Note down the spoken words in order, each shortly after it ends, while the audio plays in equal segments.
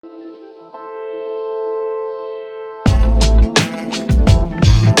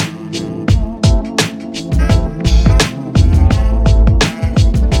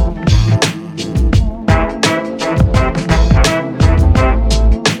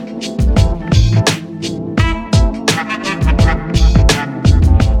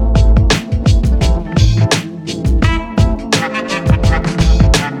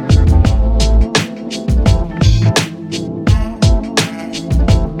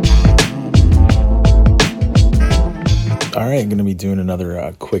right, going to be doing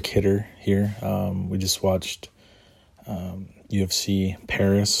another quick hitter here. We just watched UFC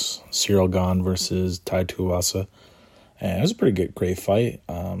Paris, Cyril Gane versus Tai Tuivasa, and it was a great fight.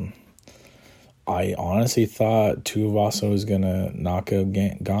 I honestly thought Tuivasa was going to knock out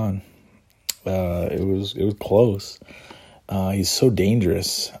Gane. It was close. He's so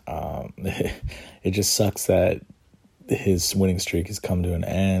dangerous. It just sucks that his winning streak has come to an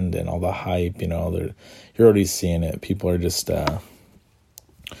end, and all the hype, you're already seeing it. People are just trashing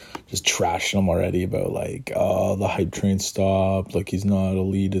him already about the hype train stopped. Like, he's not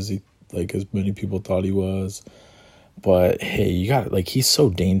elite as many people thought he was. But hey, he's so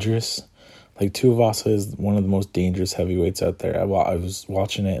dangerous. Like, Tuivasa is one of the most dangerous heavyweights out there. I was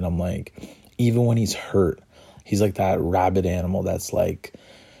watching it and I'm like, even when he's hurt, he's like that rabid animal that's like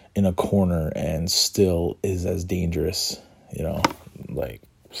in a corner and still is as dangerous,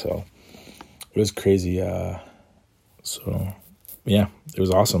 so it was crazy. So yeah, it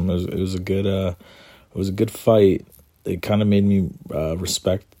was awesome. It was a good fight. It kind of made me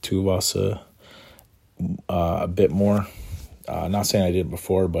respect Tuivasa a bit more. Not saying I did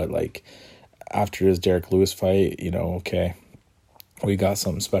before, but after his Derek Lewis fight, okay, we got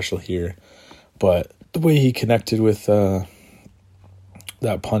something special here. But the way he connected with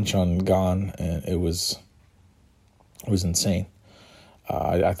that punch on Gane, and it was insane.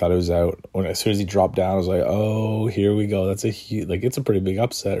 I thought it was out as soon as he dropped down. I was like, oh, here we go. That's it's a pretty big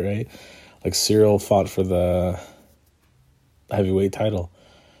upset, right? Cyril fought for the heavyweight title,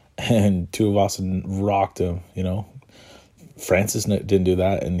 and Tuivasa rocked him. Francis didn't do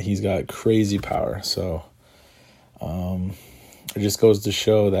that, and he's got crazy power. So it just goes to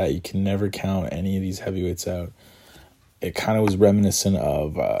show that you can never count any of these heavyweights out. It kind of was reminiscent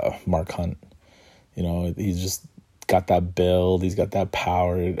of Mark Hunt. He's just got that build. He's got that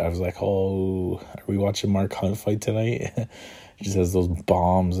power. I was like, oh, are we watching Mark Hunt fight tonight? He just has those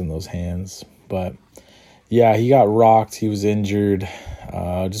bombs in those hands. But yeah, he got rocked. He was injured.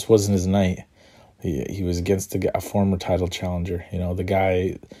 It just wasn't his night. He was against a former title challenger. The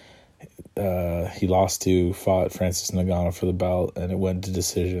guy he lost to fought Francis Ngannou for the belt, and it went to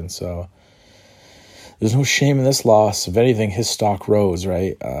decision. So there's no shame in this loss. If anything, his stock rose,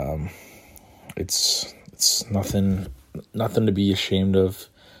 right? It's nothing to be ashamed of.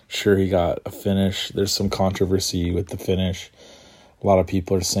 Sure, he got a finish. There's some controversy with the finish. A lot of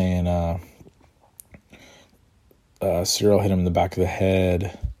people are saying Cyril hit him in the back of the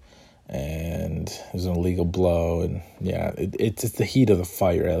head, and it was an illegal blow. And yeah, it's the heat of the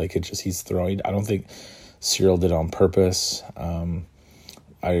fight, right? He's throwing. I don't think Cyril did it on purpose.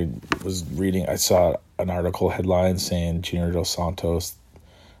 I was reading, I saw an article headline saying Junior Dos Santos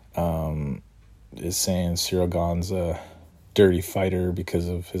is saying Cyril Gane's a dirty fighter because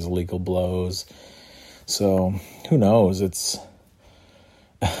of his illegal blows. So who knows? It's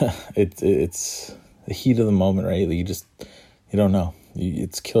it's the heat of the moment, right? You don't know.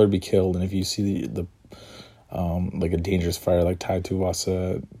 It's kill or be killed. And if you see the a dangerous fighter like Tai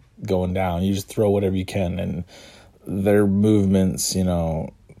Tuivasa going down, you just throw whatever you can, and their movements,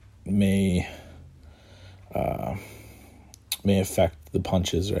 may affect the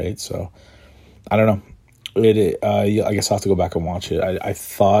punches, right? So I don't know. I guess I'll have to go back and watch it. I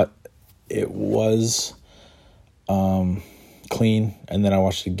thought it was clean, and then I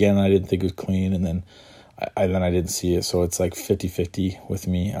watched it again. And I didn't think it was clean, and then I didn't see it. So it's 50-50 with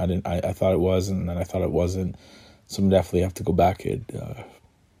me. I thought it was, and then I thought it wasn't. So I'm definitely have to go back and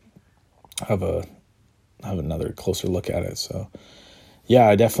have another closer look at it. So yeah,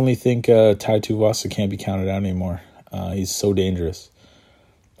 I definitely think Tai Tuivasa can't be counted out anymore. He's so dangerous.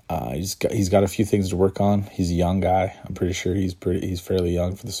 He's got a few things to work on. He's a young guy. I'm pretty sure he's fairly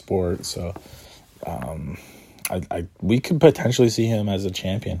young for the sport. So we could potentially see him as a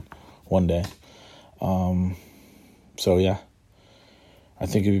champion one day. So yeah, I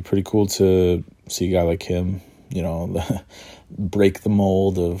think it'd be pretty cool to see a guy like him, break the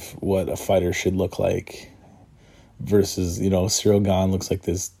mold of what a fighter should look like versus, Cyril Gane looks like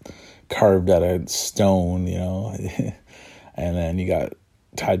this carved out of stone, and then you got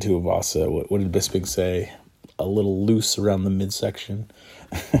Tai Tuivasa. What did Bisping say? A little loose around the midsection.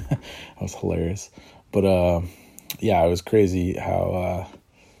 That was hilarious. But yeah, it was crazy how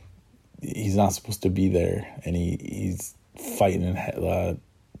he's not supposed to be there, and he's fighting in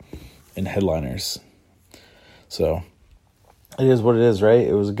headliners. So it is what it is, right?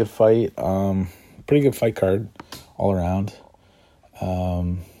 It was a good fight. Pretty good fight card all around.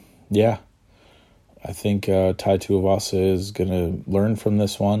 Yeah, I think Tai Tuivasa is going to learn from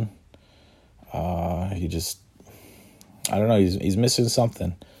this one. I don't know, he's missing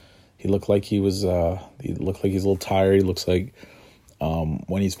something. He looked like he was. He looked like he's a little tired. He looks like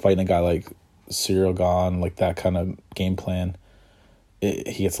when he's fighting a guy like Cyril Gane, like that kind of game plan, he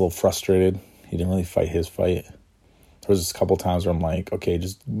gets a little frustrated. He didn't really fight his fight. There was just a couple times where I'm like, okay,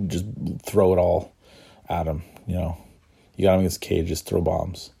 just throw it all at him. You know, you got him against the cage, just throw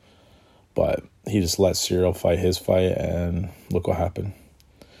bombs. But he just let Cyril fight his fight, and look what happened.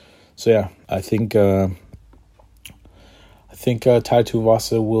 So yeah, I think Tai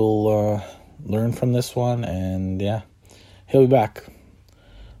Tuivasa will learn from this one, and yeah, he'll be back.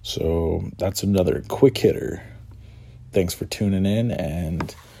 So that's another quick hitter. Thanks for tuning in,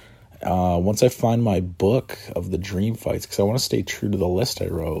 and once I find my book of the dream fights, because I want to stay true to the list I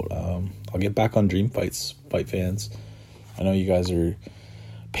wrote, I'll get back on dream fights, fight fans. I know you guys are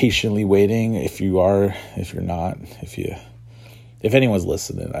patiently waiting. If you are, if you're not, if anyone's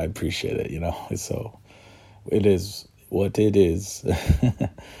listening, I appreciate it, you know. So it is what it is.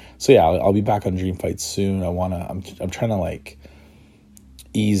 So yeah, I'll be back on dream fights soon. I'm trying to like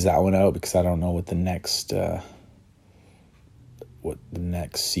ease that one out because I don't know what the next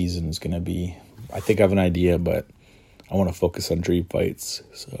season is going to be. I think I have an idea, but I want to focus on dream fights.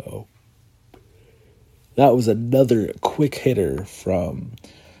 So that was another quick hitter from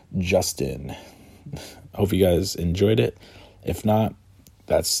Justin. Hope you guys enjoyed it. If not,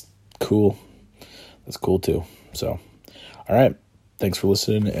 that's cool. That's cool too. So, all right. Thanks for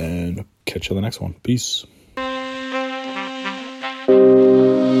listening, and catch you on the next one. Peace.